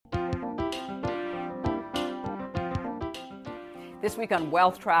This week on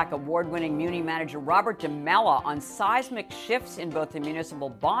Wealth Track, award-winning muni manager Robert DiMella on seismic shifts in both the municipal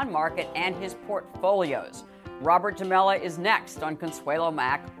bond market and his portfolios. Robert DiMella is next on Consuelo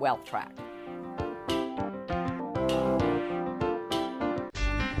Mack Wealth Track.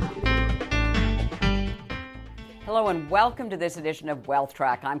 Hello and welcome to this edition of Wealth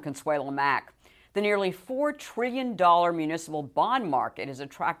Track. I'm Consuelo Mack. The nearly $4 trillion municipal bond market is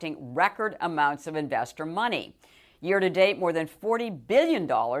attracting record amounts of investor money. Year to date, more than $40 billion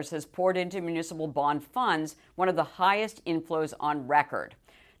has poured into municipal bond funds, one of the highest inflows on record.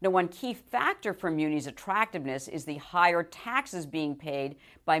 Now, one key factor for munis' attractiveness is the higher taxes being paid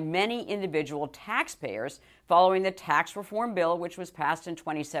by many individual taxpayers following the tax reform bill, which was passed in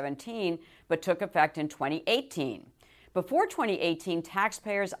 2017 but took effect in 2018. Before 2018,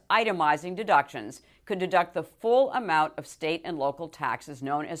 taxpayers itemizing deductions could deduct the full amount of state and local taxes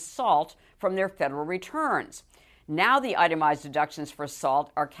known as SALT from their federal returns. Now the itemized deductions for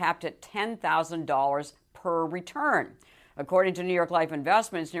SALT are capped at $10,000 per return. According to New York Life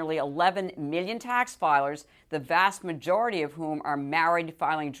Investments, nearly 11 million tax filers, the vast majority of whom are married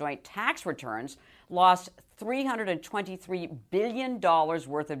filing joint tax returns, lost $323 billion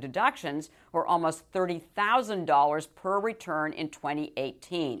worth of deductions, or almost $30,000 per return in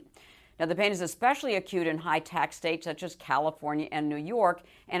 2018. Now, the pain is especially acute in high-tax states such as California and New York,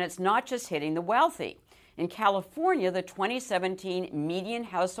 and it's not just hitting the wealthy. In California, the 2017 median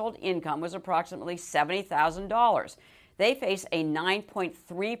household income was approximately $70,000. They face a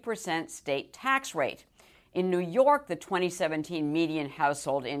 9.3% state tax rate. In New York, the 2017 median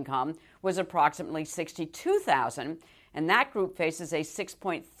household income was approximately $62,000, and that group faces a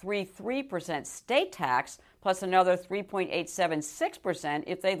 6.33% state tax plus another 3.876%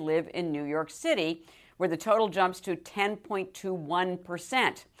 if they live in New York City, where the total jumps to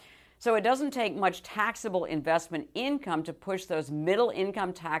 10.21%. So it doesn't take much taxable investment income to push those middle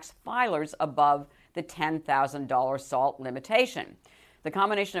income tax filers above the $10,000 SALT limitation. The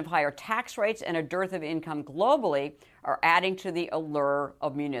combination of higher tax rates and a dearth of income globally are adding to the allure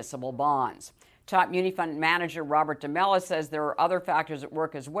of municipal bonds. Top muni fund manager Robert DiMella says there are other factors at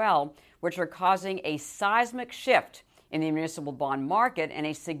work as well, which are causing a seismic shift in the municipal bond market and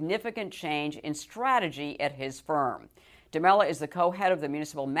a significant change in strategy at his firm. DiMella is the co-head of the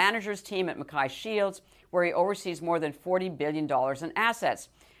municipal managers team at Mackay Shields, where he oversees more than $40 billion in assets.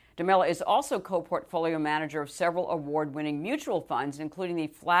 DiMella is also co-portfolio manager of several award-winning mutual funds, including the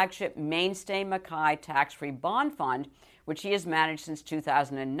flagship Mainstay Mackay Tax-Free Bond Fund, which he has managed since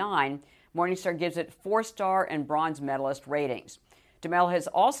 2009. Morningstar gives it 4-star and bronze medalist ratings. DiMella has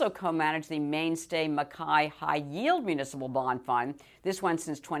also co-managed the Mainstay Mackay High Yield Municipal Bond Fund, this one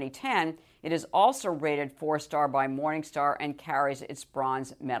since 2010. It is also rated 4-star by Morningstar and carries its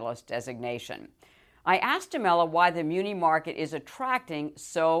bronze medalist designation. I asked DiMella why the muni market is attracting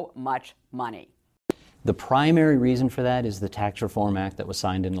so much money. The primary reason for that is the Tax Reform Act that was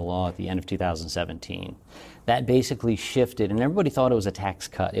signed into law at the end of 2017. That basically shifted, and everybody thought it was a tax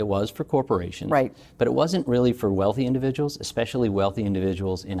cut. It was for corporations, right, but it wasn't really for wealthy individuals, especially wealthy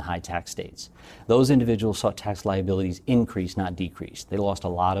individuals in high tax states. Those individuals saw tax liabilities increase, not decrease. They lost a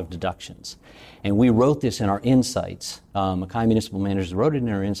lot of deductions. And we wrote this in our insights. Mackay Municipal Managers wrote it in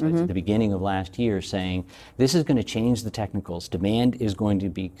our insights at the beginning of last year, saying this is going to change the technicals. Demand is going to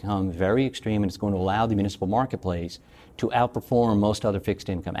become very extreme, and it's going to allow the municipal marketplace to outperform most other fixed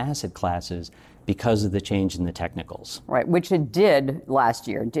income asset classes because of the change in the technicals. Right, which it did last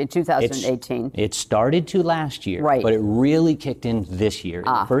year, 2018. It started to last year, right, but it really kicked in this year,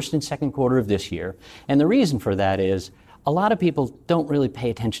 the first and second quarter of this year. And the reason for that is a lot of people don't really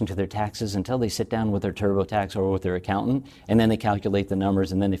pay attention to their taxes until they sit down with their TurboTax or with their accountant, and then they calculate the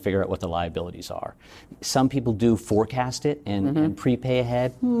numbers, and then they figure out what the liabilities are. Some people do forecast it and prepay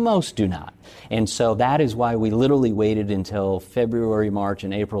ahead. Most do not. And so that is why we literally waited until February, March,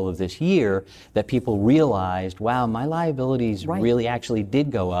 and April of this year that people realized, wow, my liabilities really actually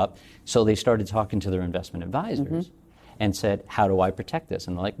did go up. So they started talking to their investment advisors and said, how do I protect this?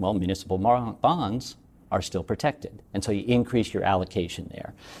 And they're like, well, municipal bonds are still protected. And so you increase your allocation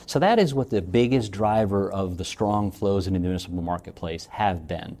there. So that is what the biggest driver of the strong flows in the municipal marketplace have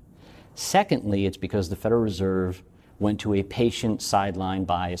been. Secondly, it's because the Federal Reserve went to a patient sideline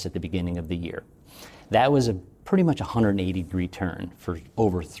bias at the beginning of the year. That was pretty much a 180-degree turn. For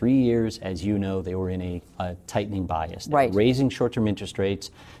over 3 years, as you know, they were in a tightening bias. They were raising short-term interest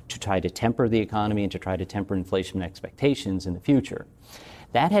rates to try to temper the economy and to try to temper inflation expectations in the future.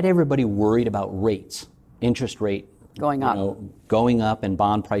 That had everybody worried about rates. Interest rate going up and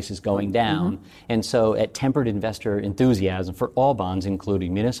bond prices going down. And so it tempered investor enthusiasm for all bonds,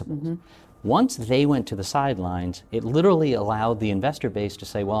 including municipals. Once they went to the sidelines, it literally allowed the investor base to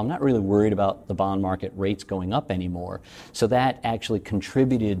say, well, I'm not really worried about the bond market rates going up anymore. So that actually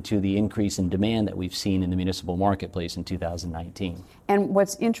contributed to the increase in demand that we've seen in the municipal marketplace in 2019. And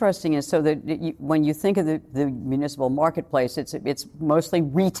what's interesting is, so that when you think of the municipal marketplace, it's mostly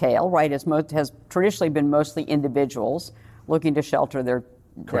retail, right? It has traditionally been mostly individuals looking to shelter their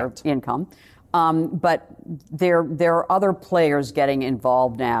income. But there are other players getting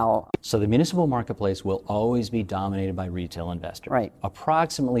involved now. So the municipal marketplace will always be dominated by retail investors. Right.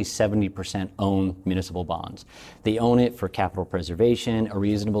 Approximately 70% own municipal bonds. They own it for capital preservation, a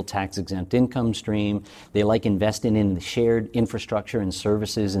reasonable tax-exempt income stream. They like investing in the shared infrastructure and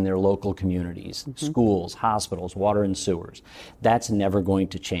services in their local communities, schools, hospitals, water and sewers. That's never going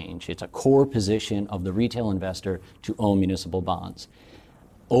to change. It's a core position of the retail investor to own municipal bonds.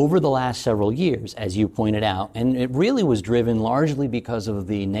 Over the last several years, as you pointed out, and it really was driven largely because of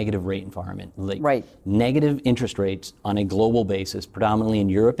the negative rate environment. Right. Negative interest rates on a global basis, predominantly in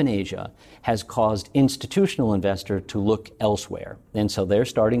Europe and Asia, has caused institutional investors to look elsewhere. And so they're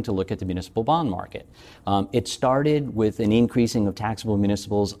starting to look at the municipal bond market. It started with an increasing of taxable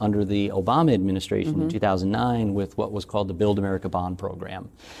municipals under the Obama administration in 2009 with what was called the Build America Bond Program.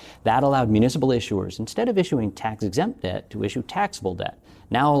 That allowed municipal issuers, instead of issuing tax-exempt debt, to issue taxable debt.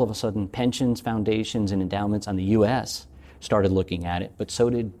 Now, all of a sudden, pensions, foundations, and endowments on the U.S. started looking at it, but so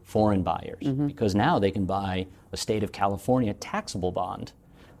did foreign buyers, because now they can buy a state of California taxable bond,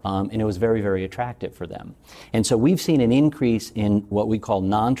 and it was very, very attractive for them. And so we've seen an increase in what we call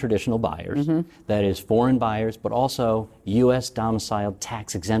non-traditional buyers, that is foreign buyers, but also U.S. domiciled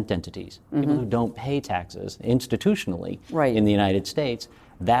tax-exempt entities, people who don't pay taxes institutionally in the United States.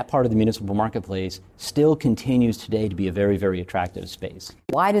 That part of the municipal marketplace still continues today to be a very, very attractive space.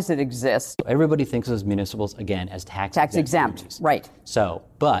 Why does it exist? Everybody thinks of municipals, again, as tax-exempt. Right. So,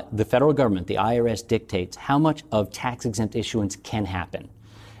 but the federal government, the IRS, dictates how much of tax-exempt issuance can happen.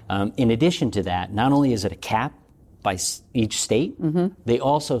 In addition to that, not only is it a cap by each state, they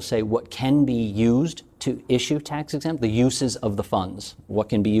also say what can be used to issue tax-exempt, the uses of the funds, what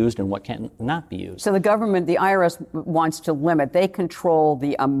can be used and what can not be used. So the government, the IRS, wants to limit, they control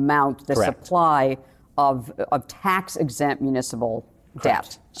the amount, the supply of tax-exempt municipal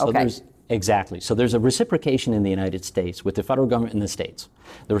debt. So exactly. So there's a reciprocation in the United States with the federal government and the states.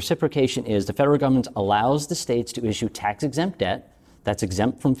 The reciprocation is the federal government allows the states to issue tax-exempt debt that's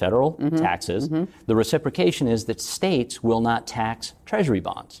exempt from federal taxes. The reciprocation is that states will not tax treasury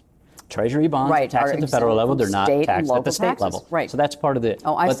bonds. Treasury bonds are taxed at the federal level. They're not taxed at the state level. Right. So that's part of it.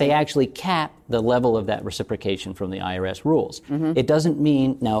 But they actually cap the level of that reciprocation from the IRS rules. It doesn't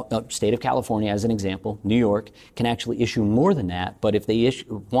mean, now, state of California, as an example, New York, can actually issue more than that. But if they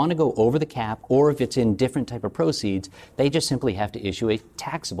want to go over the cap, or if it's in different type of proceeds, they just simply have to issue a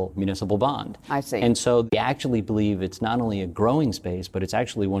taxable municipal bond. I see. And so they actually believe it's not only a growing space, but it's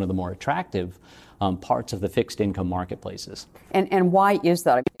actually one of the more attractive parts of the fixed income marketplaces. And why is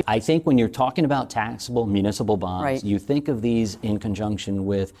that? I think when you're talking about taxable municipal bonds, you think of these in conjunction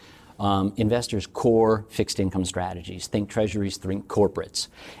with investors' core fixed income strategies. Think treasuries, think corporates.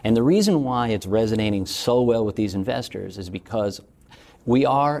 And the reason why it's resonating so well with these investors is because we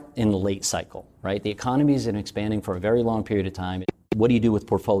are in the late cycle, right? The economy has been expanding for a very long period of time. What do you do with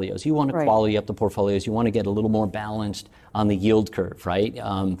portfolios? You want to quality up the portfolios. You want to get a little more balanced on the yield curve, right?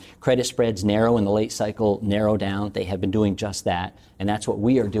 Credit spreads narrow in the late cycle, narrow down. They have been doing just that. And that's what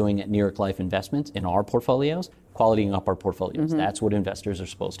we are doing at New York Life Investments in our portfolios, qualitying up our portfolios. That's what investors are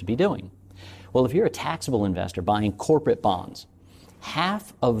supposed to be doing. Well, if you're a taxable investor buying corporate bonds,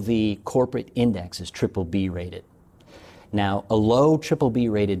 half of the corporate index is BBB rated. Now, a low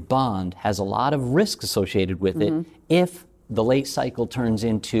BBB rated bond has a lot of risk associated with it if the late cycle turns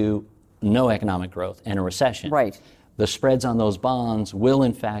into no economic growth and a recession. Right. The spreads on those bonds will,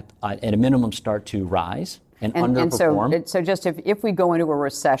 in fact, at a minimum, start to rise and underperform. And so just if we go into a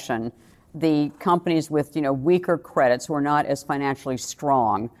recession, the companies with weaker credits who are not as financially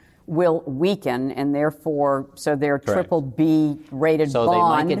strong will weaken, and therefore, so their BBB rated bond. So they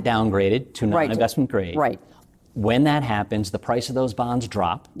might get downgraded to non-investment grade. Right. When that happens, the price of those bonds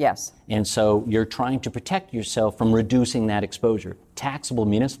drop. Yes. And so you're trying to protect yourself from reducing that exposure. Taxable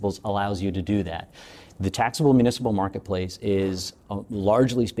municipals allows you to do that. The taxable municipal marketplace is,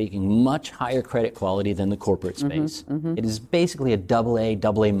 largely speaking, much higher credit quality than the corporate space. It is basically a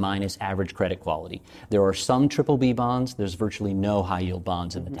AA minus average credit quality. There are some BBB bonds. There's virtually no high yield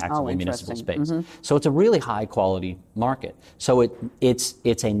bonds in the taxable municipal space. So it's a really high quality market. So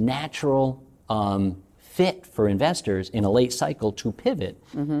it's a natural fit for investors in a late cycle to pivot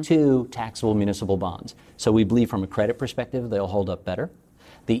to taxable municipal bonds. So we believe from a credit perspective, they'll hold up better.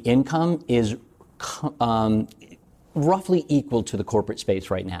 The income is roughly equal to the corporate space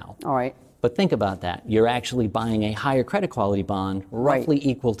right now. All right. But think about that. You're actually buying a higher credit quality bond, roughly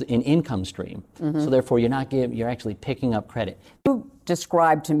equal to an income stream. So therefore, you're actually picking up credit. You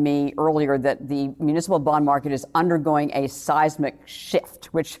described to me earlier that the municipal bond market is undergoing a seismic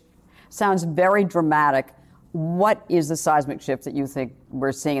shift, which sounds very dramatic. What is the seismic shift that you think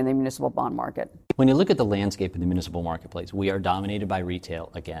we're seeing in the municipal bond market? When you look at the landscape of the municipal marketplace, we are dominated by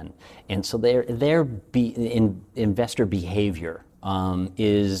retail again. And so investor behavior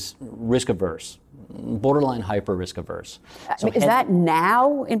is risk averse, borderline hyper risk averse. So is that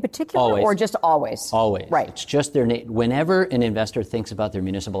now in particular, always, or just always? Always. Right. It's just whenever an investor thinks about their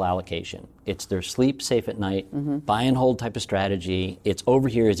municipal allocation, it's their sleep safe at night, buy and hold type of strategy. It's over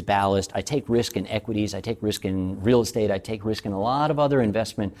here, it's ballast. I take risk in equities, I take risk in real estate, I take risk in a lot of other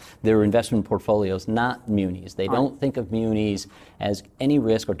investment portfolios, not munis. They don't think of munis as any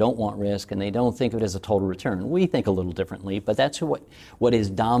risk or don't want risk, and they don't think of it as a total return. We think a little differently, but that's what is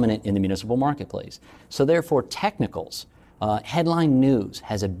dominant in the municipal marketplace. So therefore, technicals, headline news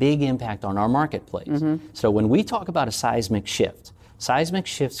has a big impact on our marketplace. So when we talk about a seismic shifts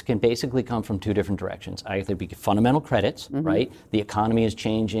can basically come from two different directions. Either be fundamental credits, right? The economy is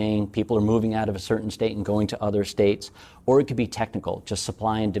changing, people are moving out of a certain state and going to other states, or it could be technical, just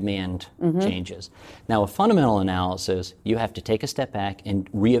supply and demand changes. Now, a fundamental analysis, you have to take a step back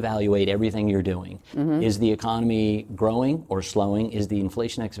and reevaluate everything you're doing. Is the economy growing or slowing? Is the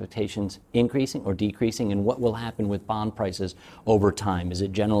inflation expectations increasing or decreasing? And what will happen with bond prices over time? Is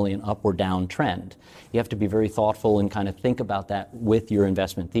it generally an up or down trend? You have to be very thoughtful and kind of think about that with your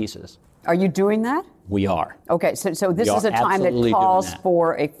investment thesis. Are you doing that? We are. Okay, so this is a time that calls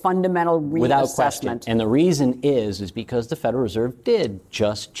for a fundamental reassessment. Without question. And the reason is because the Federal Reserve did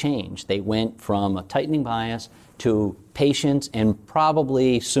just change. They went from a tightening bias to patience and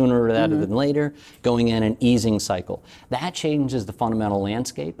probably sooner rather than later going in an easing cycle. That changes the fundamental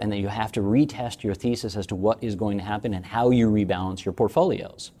landscape, and then you have to retest your thesis as to what is going to happen and how you rebalance your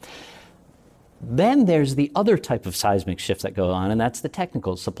portfolios. Then there's the other type of seismic shift that goes on, and that's the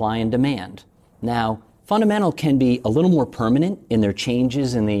technical supply and demand. Now, fundamental can be a little more permanent in their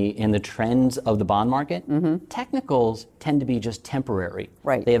changes in the trends of the bond market. Technicals tend to be just temporary.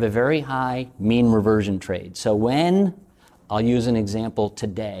 Right. They have a very high mean reversion trade. So when, I'll use an example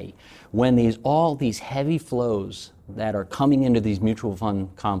today, when all these heavy flows that are coming into these mutual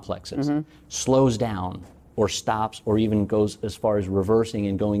fund complexes slows down, or stops, or even goes as far as reversing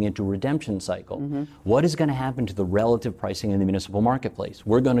and going into redemption cycle, what is going to happen to the relative pricing in the municipal marketplace?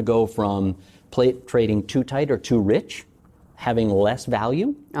 We're going to go from trading too tight or too rich, having less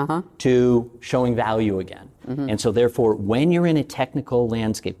value, to showing value again. And so therefore, when you're in a technical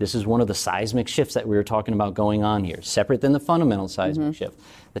landscape, this is one of the seismic shifts that we were talking about going on here, separate than the fundamental seismic shift.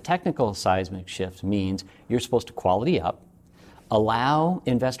 The technical seismic shift means you're supposed to quality up, allow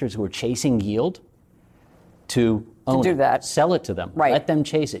investors who are chasing yield to own do that. Sell it to them. Right. Let them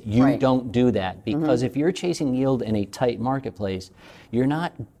chase it. You don't do that, because if you're chasing yield in a tight marketplace, you're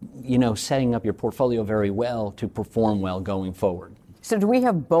not, setting up your portfolio very well to perform well going forward. So do we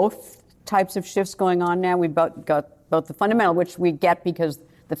have both types of shifts going on now? We've got both the fundamental, which we get because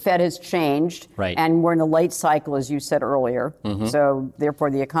the Fed has changed, and we're in a late cycle, as you said earlier. So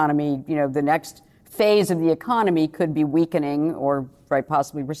therefore, the economy, the next phase of the economy could be weakening or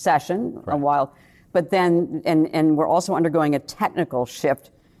possibly recession a while. But then, and we're also undergoing a technical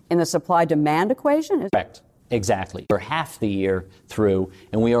shift in the supply-demand equation? Correct. Exactly. We're half the year through,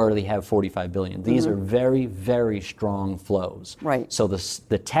 and we already have $45 billion. These are very, very strong flows. Right. So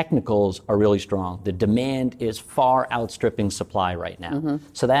the technicals are really strong. The demand is far outstripping supply right now.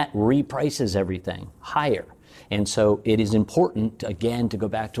 So that reprices everything higher. And so it is important, again, to go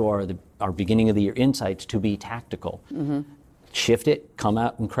back to our beginning of the year insights, to be tactical. Shift it, come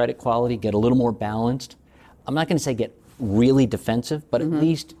out in credit quality, get a little more balanced. I'm not going to say get really defensive, but at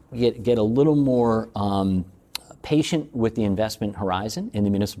least get a little more patient with the investment horizon in the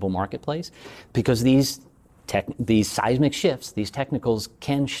municipal marketplace, because these seismic shifts, these technicals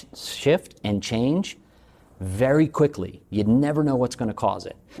can shift and change very quickly. You never know what's going to cause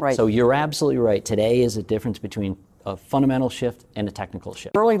it. Right. So you're absolutely right. Today is a difference between a fundamental shift and a technical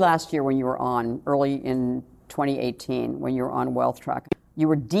shift. Early last year when you were on, early in 2018, when you were on WealthTrack, you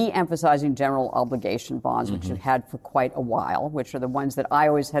were de-emphasizing general obligation bonds, which you had for quite a while, which are the ones that I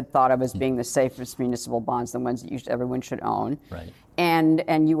always had thought of as being the safest municipal bonds, the ones that everyone should own. Right.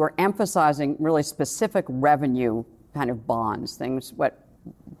 And you were emphasizing really specific revenue kind of bonds, things,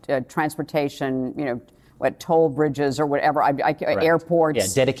 transportation, toll bridges or whatever, airports. Yeah,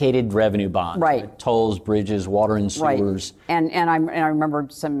 dedicated revenue bonds. Right. Tolls, bridges, water and sewers. Right. And I remember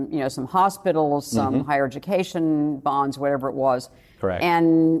some hospitals, some higher education bonds, whatever it was. Correct.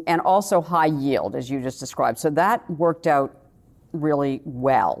 And also high yield, as you just described. So that worked out really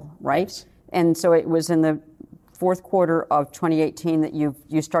well, right? Yes. And so it was in the fourth quarter of 2018 that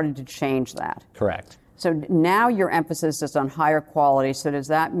you started to change that. Correct. So now your emphasis is on higher quality. So does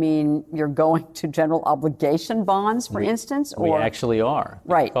that mean you're going to general obligation bonds, for instance? We actually are.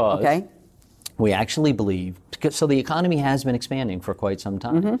 Right. Okay. We actually believe, so the economy has been expanding for quite some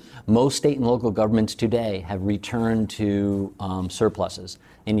time. Most state and local governments today have returned to surpluses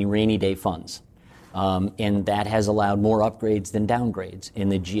in rainy day funds. And that has allowed more upgrades than downgrades in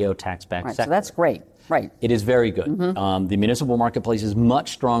the geo-tax-backed sector. So that's great. Right. It is very good. The municipal marketplace is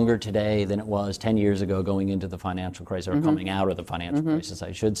much stronger today than it was 10 years ago going into the financial crisis, or coming out of the financial crisis,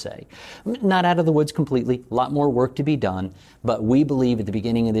 I should say. Not out of the woods completely, a lot more work to be done, but we believe at the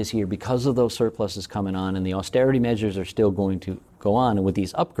beginning of this year, because of those surpluses coming on and the austerity measures are still going to go on, and with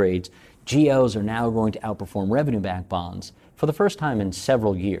these upgrades, GOs are now going to outperform revenue-backed bonds for the first time in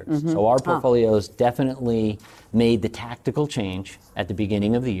several years. So our portfolios definitely made the tactical change at the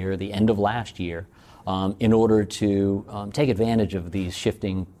beginning of the year, the end of last year, in order to take advantage of these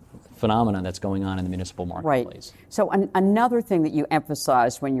shifting phenomena that's going on in the municipal marketplace. Right. So another thing that you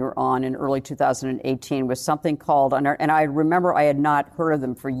emphasized when you were on in early 2018 was something called, and I remember I had not heard of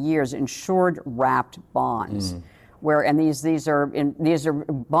them for years, insured wrapped bonds. These are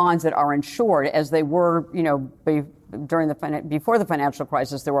bonds that are insured, as they were, before the financial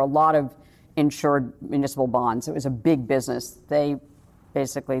crisis. There were a lot of insured municipal bonds. It was a big business.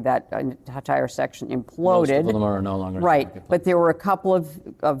 Basically, that entire section imploded. Most of them are no longer right. But there were a couple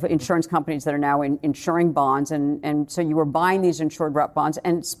of insurance companies that are now insuring bonds, and so you were buying these insured wrap bonds,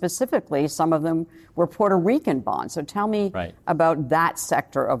 and specifically some of them were Puerto Rican bonds. So tell me about that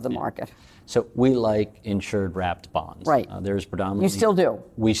sector of the market. So we like insured wrapped bonds. Right. There's predominantly... You still do?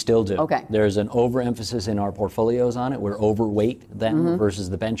 We still do. Okay. There's an overemphasis in our portfolios on it. We're overweight them versus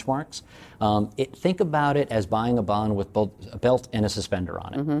the benchmarks. Think about it as buying a bond with both a belt and a suspender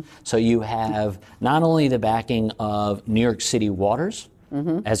on it. So you have not only the backing of New York City Waters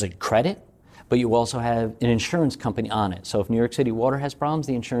as a credit, but you also have an insurance company on it. So if New York City Water has problems,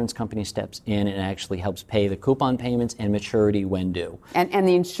 the insurance company steps in and actually helps pay the coupon payments and maturity when due. And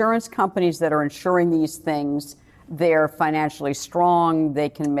the insurance companies that are insuring these things, they're financially strong, they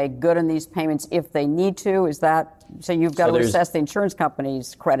can make good on these payments if they need to. Is that so? You've got to assess the insurance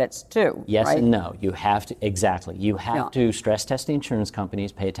company's credits too. Yes, right? And no. You have to, exactly. You have to stress test the insurance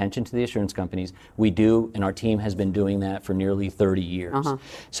companies, pay attention to the insurance companies. We do, and our team has been doing that for nearly 30 years.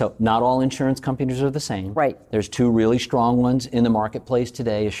 So not all insurance companies are the same. Right. There's two really strong ones in the marketplace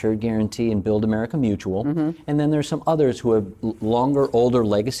today, Assured Guarantee and Build America Mutual. And then there's some others who have longer, older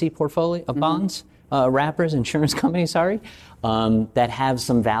legacy portfolio of bonds. Wrappers, insurance companies, that have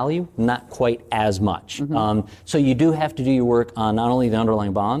some value, not quite as much. So you do have to do your work on not only the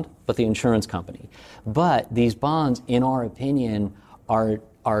underlying bond, but the insurance company. But these bonds, in our opinion,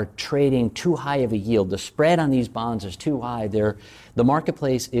 are trading too high of a yield. The spread on these bonds is too high. The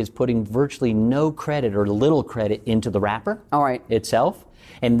marketplace is putting virtually no credit or little credit into the wrapper itself.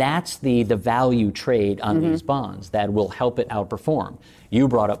 And that's the value trade on these bonds that will help it outperform. You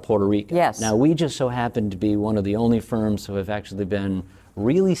brought up Puerto Rico. Yes. Now, we just so happen to be one of the only firms who have actually been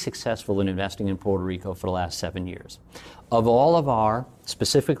really successful in investing in Puerto Rico for the last 7 years. Of all of our,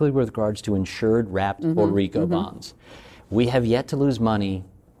 specifically with regards to insured wrapped Puerto Rico bonds, we have yet to lose money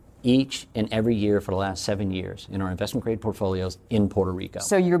each and every year for the last 7 years in our investment grade portfolios in Puerto Rico.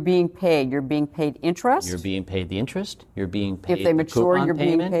 So you're being paid interest? You're being paid the interest, you're being paid if they mature, coupon you're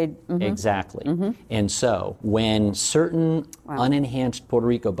payment. being paid. Exactly. And so when certain unenhanced Puerto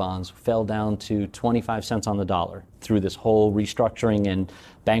Rico bonds fell down to 25 cents on the dollar through this whole restructuring and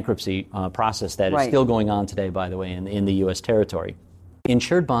bankruptcy process that is still going on today, by the way, in the U.S. territory,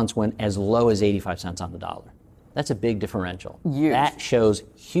 insured bonds went as low as 85 cents on the dollar. That's a big differential. Huge. That shows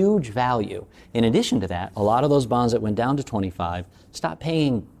huge value. In addition to that, a lot of those bonds that went down to 25 stopped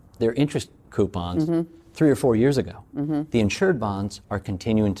paying their interest coupons 3 or 4 years ago. The insured bonds are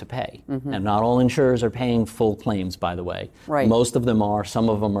continuing to pay. And not all insurers are paying full claims, by the way. Most of them are. Some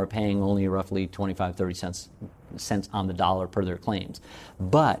of them are paying only roughly 25, 30 cents on the dollar per their claims.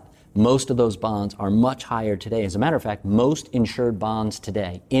 But most of those bonds are much higher today. As a matter of fact, most insured bonds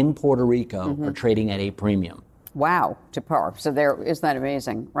today in Puerto Rico are trading at a premium. Wow, to par. So isn't that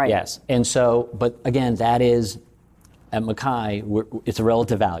amazing? Right. Yes. And so, but again, that is, at Mackay, it's a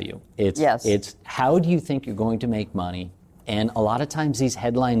relative value. It's how do you think you're going to make money And a lot of times these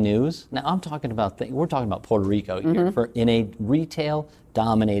headline news, now we're talking about Puerto Rico here, in a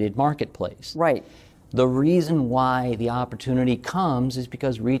retail-dominated marketplace. Right. The reason why the opportunity comes is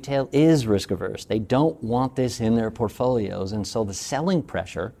because retail is risk-averse. They don't want this in their portfolios, and so the selling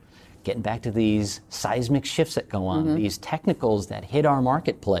pressure, getting back to these seismic shifts that go on, these technicals that hit our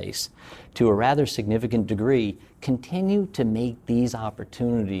marketplace to a rather significant degree, continue to make these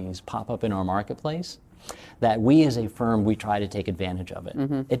opportunities pop up in our marketplace, that we as a firm, we try to take advantage of it.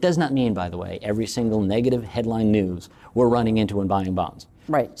 It does not mean, by the way, every single negative headline news we're running into and buying bonds.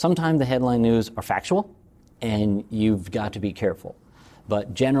 Right. Sometimes the headline news are factual, and you've got to be careful.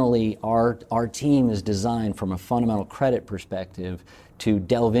 But generally, our team is designed from a fundamental credit perspective to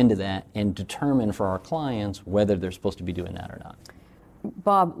delve into that and determine for our clients whether they're supposed to be doing that or not.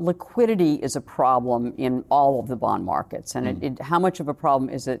 Bob, liquidity is a problem in all of the bond markets. And how much of a problem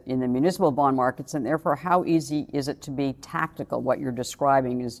is it in the municipal bond markets? And therefore, how easy is it to be tactical? What you're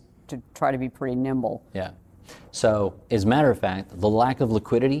describing is to try to be pretty nimble. Yeah. So, as a matter of fact, the lack of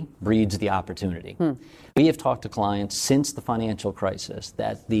liquidity breeds the opportunity. We have talked to clients since the financial crisis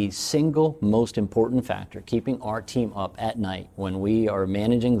that the single most important factor keeping our team up at night when we are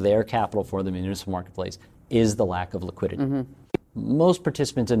managing their capital for the municipal marketplace is the lack of liquidity. Most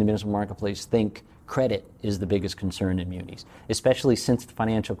participants in the municipal marketplace think credit is the biggest concern in munis, especially since the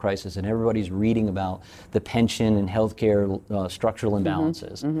financial crisis, and everybody's reading about the pension and healthcare structural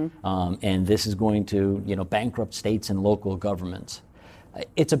imbalances, and this is going to, bankrupt states and local governments.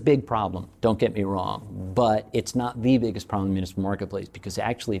 It's a big problem, don't get me wrong, but it's not the biggest problem in the municipal marketplace, because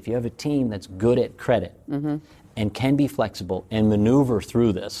actually if you have a team that's good at credit and can be flexible and maneuver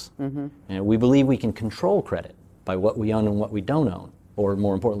through this, we believe we can control credit by what we own and what we don't own, or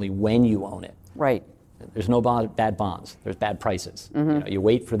more importantly, when you own it. Right. There's no bad bonds. There's bad prices. You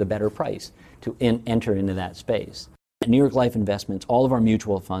wait for the better price to enter into that space. At New York Life Investments, all of our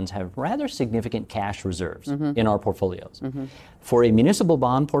mutual funds have rather significant cash reserves in our portfolios. For a municipal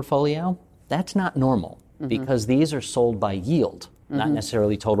bond portfolio, that's not normal because these are sold by yield, not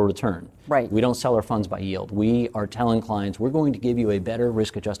necessarily total return. Right. We don't sell our funds by yield. We are telling clients we're going to give you a better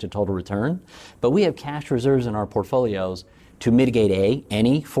risk-adjusted total return, but we have cash reserves in our portfolios to mitigate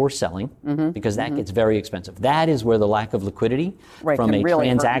any forced selling, because that gets very expensive. That is where the lack of liquidity from a really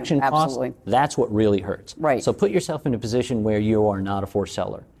transaction cost, Absolutely. that's what really hurts. Right. So put yourself in a position where you are not a forced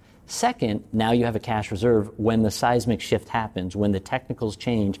seller. Second, now you have a cash reserve when the seismic shift happens, when the technicals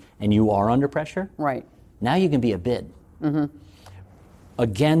change and you are under pressure. Right. Now you can be a bid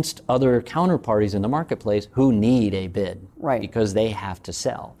against other counterparties in the marketplace who need a bid, because they have to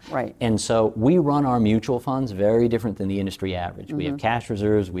sell. Right. And so we run our mutual funds very different than the industry average. We have cash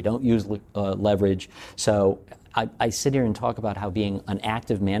reserves, we don't use leverage. So I sit here and talk about how being an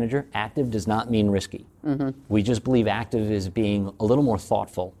active manager, active does not mean risky. We just believe active is being a little more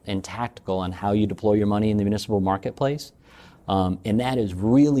thoughtful and tactical on how you deploy your money in the municipal marketplace. And that is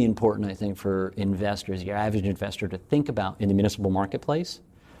really important, I think, for investors, your average investor, to think about in the municipal marketplace,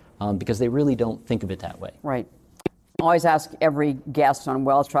 because they really don't think of it that way. Right. I always ask every guest on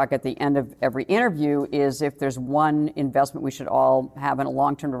WealthTrack at the end of every interview is if there's one investment we should all have in a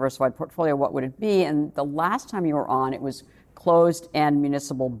long-term diversified portfolio, what would it be? And the last time you were on, it was closed-end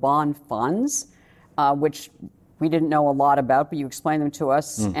municipal bond funds, which we didn't know a lot about, but you explained them to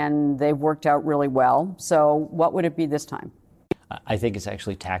us, and they've worked out really well. So what would it be this time? I think it's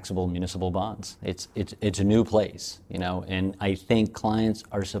actually taxable municipal bonds. It's a new place, and I think clients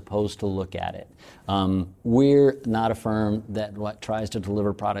are supposed to look at it. We're not a firm that tries to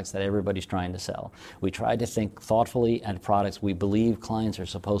deliver products that everybody's trying to sell. We try to think thoughtfully at products we believe clients are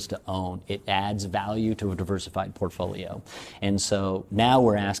supposed to own. It adds value to a diversified portfolio. And so now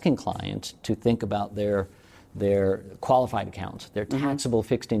we're asking clients to think about their qualified accounts, their taxable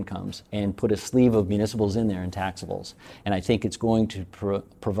fixed incomes, and put a sleeve of municipals in there and taxables. And I think it's going to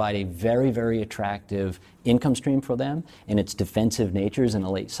provide a very, very attractive income stream for them, and its defensive nature is in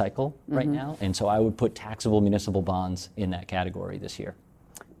a late cycle right now. And so I would put taxable municipal bonds in that category this year.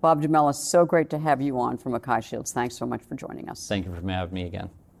 Bob Dumella, so great to have you on from MacKay Shields. Thanks so much for joining us. Thank you for having me again.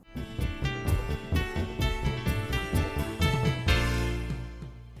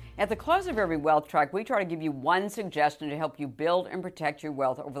 At the close of every Wealth Track, we try to give you one suggestion to help you build and protect your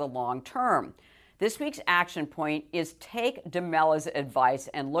wealth over the long term. This week's action point is take Dumella's advice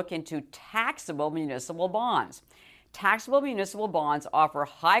and look into taxable municipal bonds. Taxable municipal bonds offer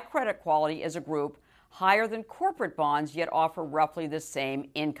high credit quality as a group, higher than corporate bonds, yet offer roughly the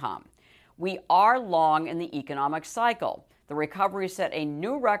same income. We are long in the economic cycle. The recovery set a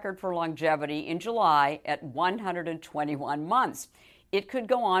new record for longevity in July at 121 months. It could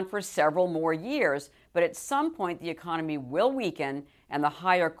go on for several more years, but at some point the economy will weaken and the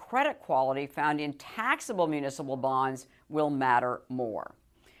higher credit quality found in taxable municipal bonds will matter more.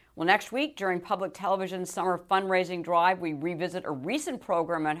 Well, next week during Public Television's summer fundraising drive, we revisit a recent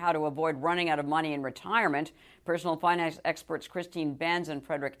program on how to avoid running out of money in retirement. Personal finance experts Christine Benz and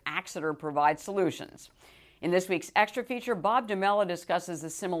Frederick Axeter provide solutions. In this week's extra feature, Bob DeMello discusses the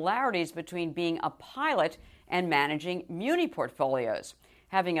similarities between being a pilot and managing muni portfolios.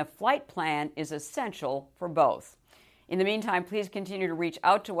 Having a flight plan is essential for both. In the meantime, please continue to reach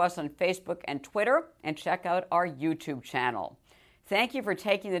out to us on Facebook and Twitter and check out our YouTube channel. Thank you for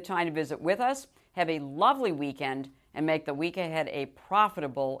taking the time to visit with us. Have a lovely weekend and make the week ahead a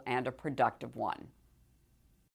profitable and a productive one.